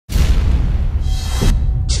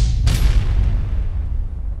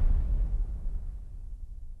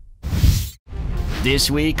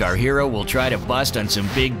This week, our hero will try to bust on some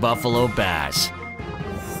big buffalo bass.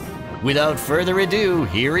 Without further ado,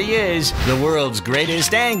 here he is, the world's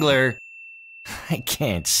greatest angler. I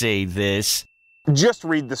can't say this. Just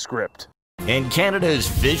read the script. And Canada's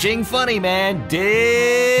fishing funny man,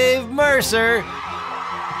 Dave Mercer.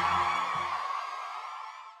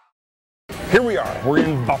 Here we are, we're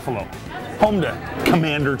in Buffalo, home to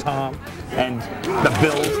Commander Tom and the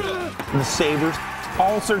Bills, the Sabres,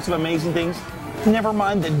 all sorts of amazing things. Never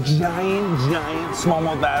mind the giant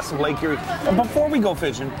smallmouth bass of Lake Erie. But before we go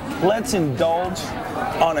fishing, let's indulge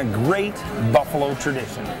on a great Buffalo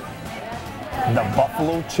tradition, the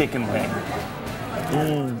Buffalo chicken wing.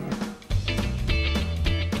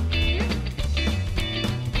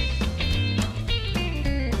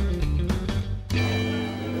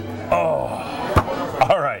 Oh,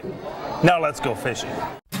 all right, now let's go fishing.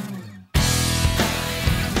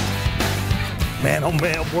 Man, oh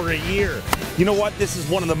man, we're a year. You know what? This is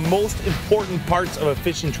one of the most important parts of a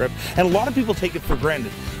fishing trip, and a lot of people take it for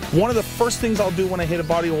granted. One of the first things I'll do when I hit a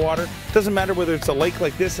body of water, doesn't matter whether it's a lake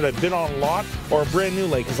like this that I've been on a lot or a brand new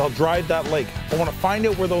lake, is I'll drive that lake. I want to find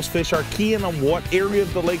out where those fish are, key in on what area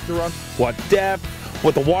of the lake they're on, what depth,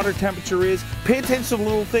 what the water temperature is. Pay attention to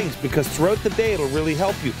little things, because throughout the day it'll really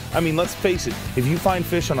help you. I mean, let's face it, if you find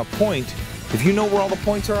fish on a point, if you know where all the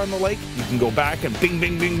points are on the lake, you can go back and bing,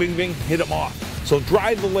 bing, bing, bing, bing, hit them off. So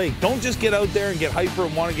drive the lake. Don't just get out there and get hyper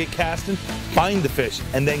and want to get casting. Find the fish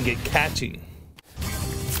and then get catching.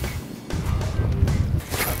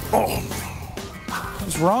 Oh,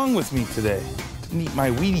 what's wrong with me today? Didn't eat my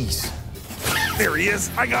Wheaties. There he is.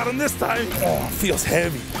 I got him this time. Oh, feels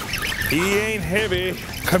heavy. He ain't heavy.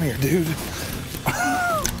 Come here, dude.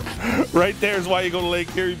 Right there is why you go to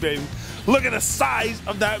Lake Erie, baby. Look at the size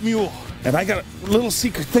of that mule. And I got a little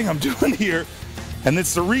secret thing I'm doing here. And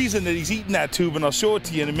it's the reason that he's eating that tube, and I'll show it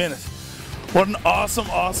to you in a minute. What an awesome,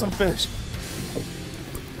 awesome fish.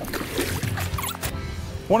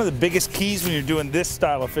 One of the biggest keys when you're doing this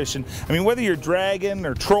style of fishing, I mean, whether you're dragging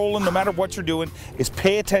or trolling, no matter what you're doing, is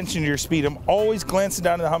pay attention to your speed. I'm always glancing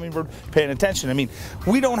down at the hummingbird, paying attention. I mean,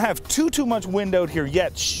 we don't have too much wind out here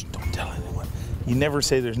yet. Shh, don't tell anyone. You never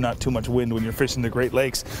say there's not too much wind when you're fishing the Great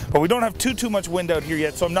Lakes, but we don't have too much wind out here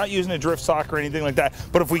yet, so I'm not using a drift sock or anything like that.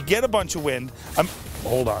 But if we get a bunch of wind,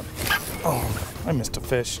 hold on. Oh, I missed a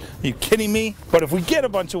fish. Are you kidding me? But if we get a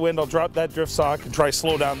bunch of wind, I'll drop that drift sock and try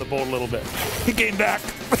slow down the boat a little bit. He came back.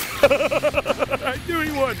 I knew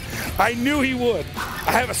he would. I knew he would.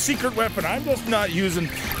 I have a secret weapon. I'm just not using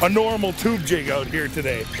a normal tube jig out here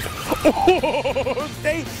today. Oh,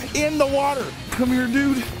 stay in the water. Come here,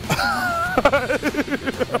 dude.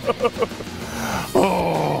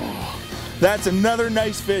 Oh, that's another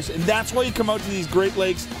nice fish, and that's why you come out to these Great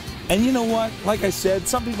Lakes. And you know what? Like I said,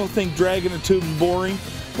 some people think dragging a tube is boring.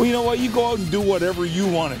 Well, you know what? You go out and do whatever you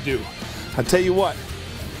want to do. I'll tell you what,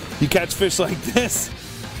 you catch fish like this,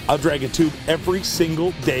 I'll drag a tube every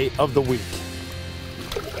single day of the week.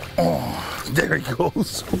 Oh, there he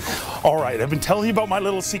goes. All right, I've been telling you about my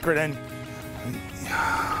little secret, and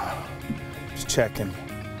just checking.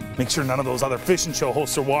 Make sure none of those other fishing show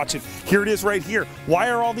hosts are watching. Here it is right here. Why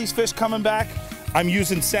are all these fish coming back? I'm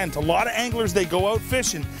using scent. A lot of anglers, they go out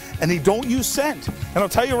fishing and they don't use scent. And I'll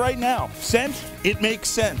tell you right now, scent, it makes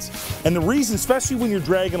sense. And the reason, especially when you're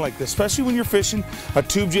dragging like this, especially when you're fishing a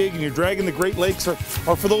tube jig and you're dragging the Great Lakes, or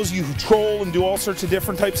for those of you who troll and do all sorts of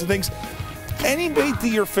different types of things, any bait that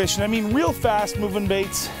you're fishing, I mean real fast moving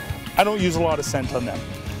baits, I don't use a lot of scent on them.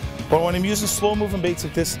 But when I'm using slow moving baits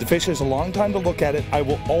like this, the fish has a long time to look at it. I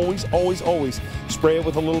will always spray it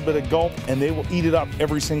with a little bit of gulp, and they will eat it up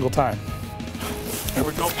every single time. There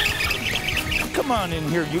we go. Come on in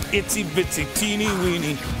here, you itsy bitsy teeny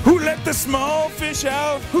weeny. Who let the small fish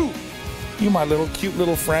out? Who? You, my little cute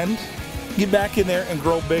little friend. Get back in there and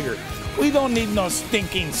grow bigger. We don't need no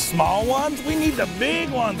stinking small ones. We need the big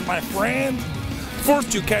ones, my friend.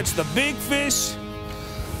 First you catch the big fish,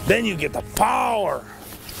 then you get the power.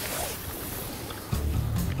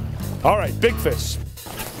 All right, big fish.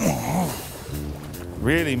 Oh,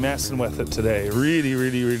 really messing with it today.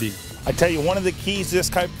 Really. I tell you, one of the keys to this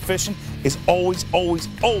type of fishing is always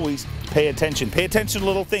pay attention. Pay attention to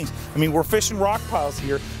little things. I mean, we're fishing rock piles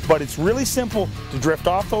here, but it's really simple to drift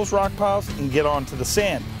off those rock piles and get onto the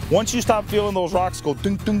sand. Once you stop feeling those rocks go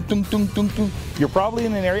dunk, dunk, dunk, dunk, dunk, dunk, you're probably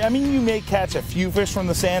in an area, I mean, you may catch a few fish from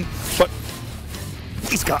the sand, but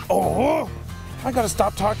he's got, oh, I gotta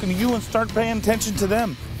stop talking to you and start paying attention to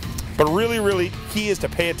them. But really, key is to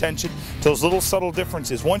pay attention to those little subtle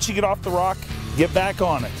differences. Once you get off the rock, get back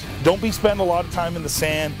on it. Don't be spending a lot of time in the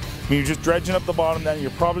sand. I mean, you're just dredging up the bottom, then you're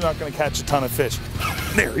probably not going to catch a ton of fish.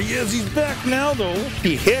 There he is. He's back now, though.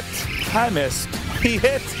 He hit. I missed. He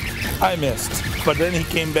hit, I missed, but then he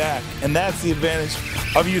came back, and that's the advantage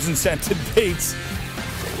of using scented baits.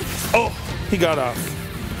 Oh, he got off.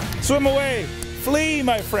 Swim away, flee,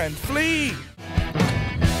 my friend, flee.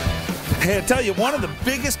 Hey, I tell you, one of the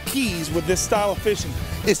biggest keys with this style of fishing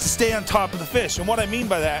is to stay on top of the fish. And what I mean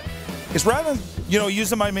by that is rather than,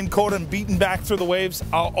 using my Minn Kota and beating back through the waves,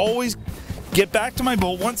 I'll always get back to my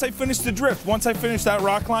boat. Once I finish the drift, once I finish that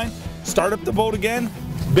rock line, start up the boat again,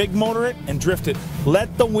 big motor it, and drift it.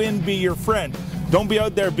 Let the wind be your friend. Don't be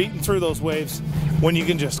out there beating through those waves when you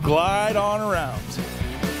can just glide on around.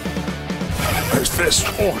 There's fish.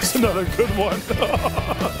 Oh, it's another good one.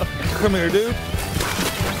 Come here, dude.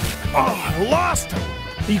 Oh, I lost him.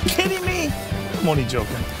 Are you kidding me? I'm only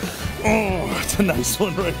joking. Oh, it's a nice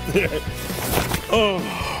one right there. Oh,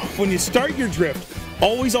 when you start your drift,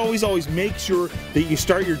 always make sure that you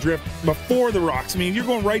start your drift before the rocks. I mean, if you're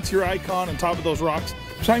going right to your icon on top of those rocks, by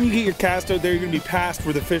the time you get your cast out there, you're going to be past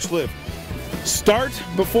where the fish live. Start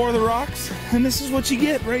before the rocks, and this is what you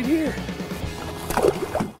get right here.